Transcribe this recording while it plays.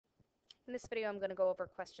In this video, I'm going to go over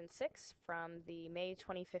question 6 from the May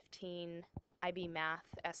 2015 IB Math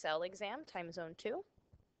SL exam, time zone 2.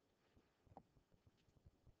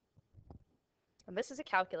 And this is a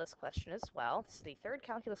calculus question as well. This is the third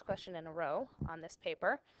calculus question in a row on this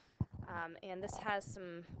paper. And this has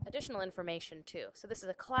some additional information too. So this is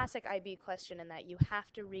a classic IB question in that you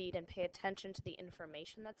have to read and pay attention to the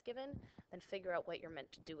information that's given and figure out what you're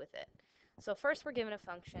meant to do with it. So first we're given a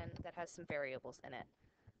function that has some variables in it.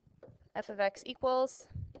 F of x equals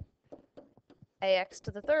ax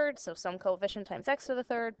to the third, so some coefficient times x to the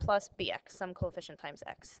third, plus bx, some coefficient times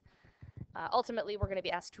x. Ultimately, we're going to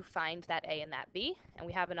be asked to find that a and that b, and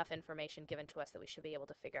we have enough information given to us that we should be able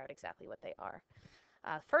to figure out exactly what they are.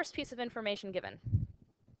 First piece of information given.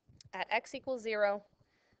 At x equals 0,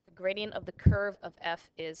 the gradient of the curve of f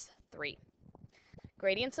is 3.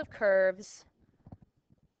 Gradients of curves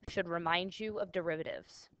should remind you of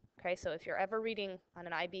derivatives. Okay, so if you're ever reading on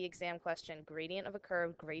an IB exam question, gradient of a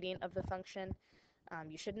curve, gradient of the function,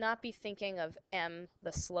 you should not be thinking of m,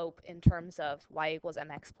 the slope, in terms of y equals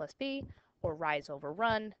mx plus b, or rise over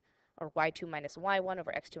run, or y2 minus y1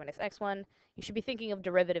 over x2 minus x1. You should be thinking of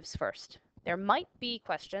derivatives first. There might be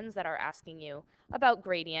questions that are asking you about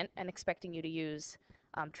gradient and expecting you to use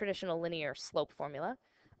traditional linear slope formula.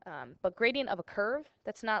 But gradient of a curve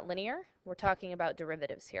that's not linear, we're talking about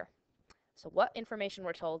derivatives here. So what information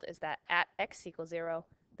we're told is that at x equals 0,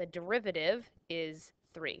 the derivative is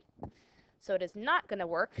 3. So it is not going to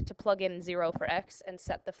work to plug in 0 for x and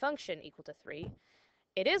set the function equal to 3.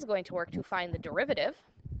 It is going to work to find the derivative,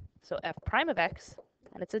 so f prime of x,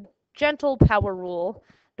 and it's a gentle power rule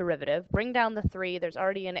derivative. Bring down the 3. There's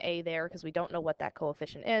already an a there because we don't know what that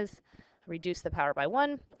coefficient is. Reduce the power by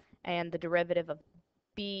 1, and the derivative of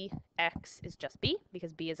bx is just b,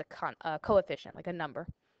 because b is a coefficient, like a number.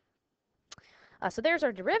 So there's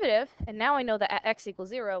our derivative, and now I know that at x equals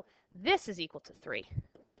 0, this is equal to 3.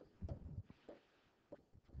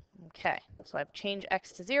 Okay, so I've changed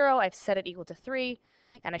x to 0, I've set it equal to 3,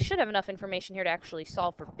 and I should have enough information here to actually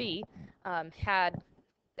solve for b. Had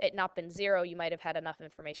it not been 0, you might have had enough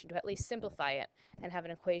information to at least simplify it and have an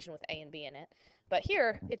equation with a and b in it. But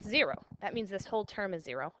here, it's 0. That means this whole term is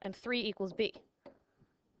 0, and 3 equals b.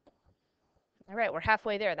 All right, we're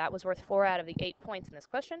halfway there. That was worth 4 out of the 8 points in this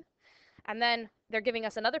question. And then they're giving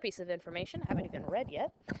us another piece of information, I haven't even read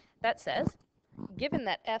yet, that says, given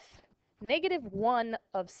that f negative 1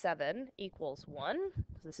 of 7 equals 1,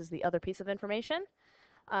 this is the other piece of information,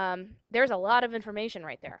 there's a lot of information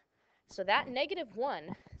right there. So that negative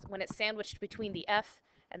 1, when it's sandwiched between the f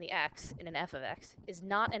and the x in an f of x, is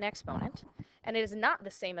not an exponent, and it is not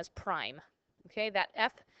the same as prime. Okay, that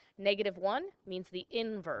f negative 1 means the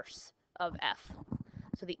inverse of f.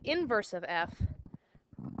 So the inverse of f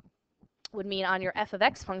would mean on your f of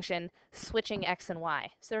x function, switching x and y.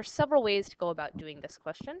 So there are several ways to go about doing this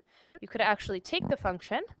question. You could actually take the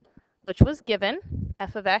function, which was given,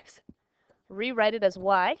 f of x, rewrite it as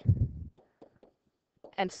y,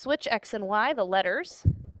 and switch x and y, the letters,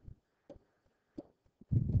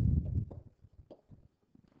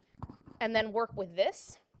 and then work with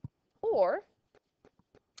this. Or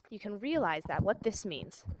you can realize that what this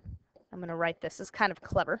means, I'm going to write this, is kind of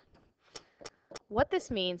clever. What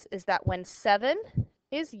this means is that when 7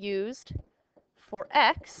 is used for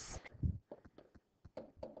x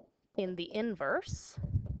in the inverse,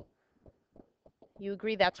 you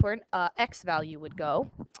agree that's where an x value would go,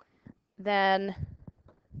 then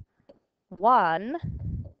 1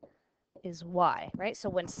 is y, right? So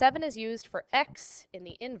when 7 is used for x in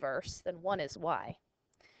the inverse, then 1 is y,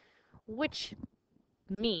 which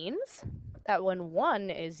means that when 1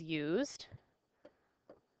 is used,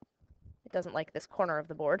 doesn't like this corner of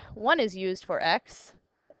the board, 1 is used for x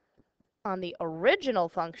on the original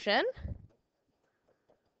function,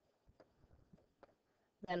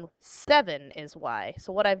 then 7 is y.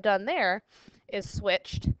 So what I've done there is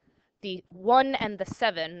switched the 1 and the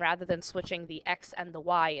 7 rather than switching the x and the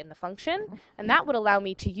y in the function, and that would allow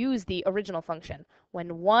me to use the original function.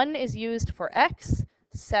 When 1 is used for x,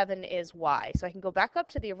 7 is y. So I can go back up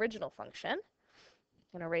to the original function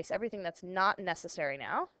and erase everything that's not necessary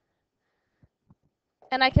now.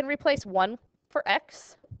 And I can replace 1 for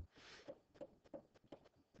x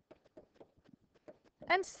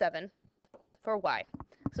and 7 for y.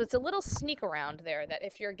 So it's a little sneak around there that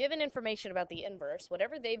if you're given information about the inverse,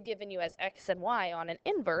 whatever they've given you as x and y on an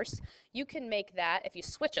inverse, you can make that, if you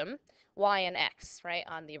switch them, y and x, right,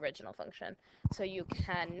 on the original function. So you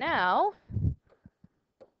can now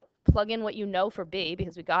plug in what you know for b,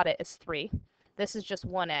 because we got it as 3. This is just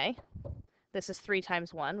 1a. This is 3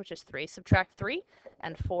 times 1, which is 3. Subtract 3,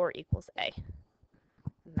 and 4 equals a.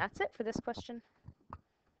 And that's it for this question.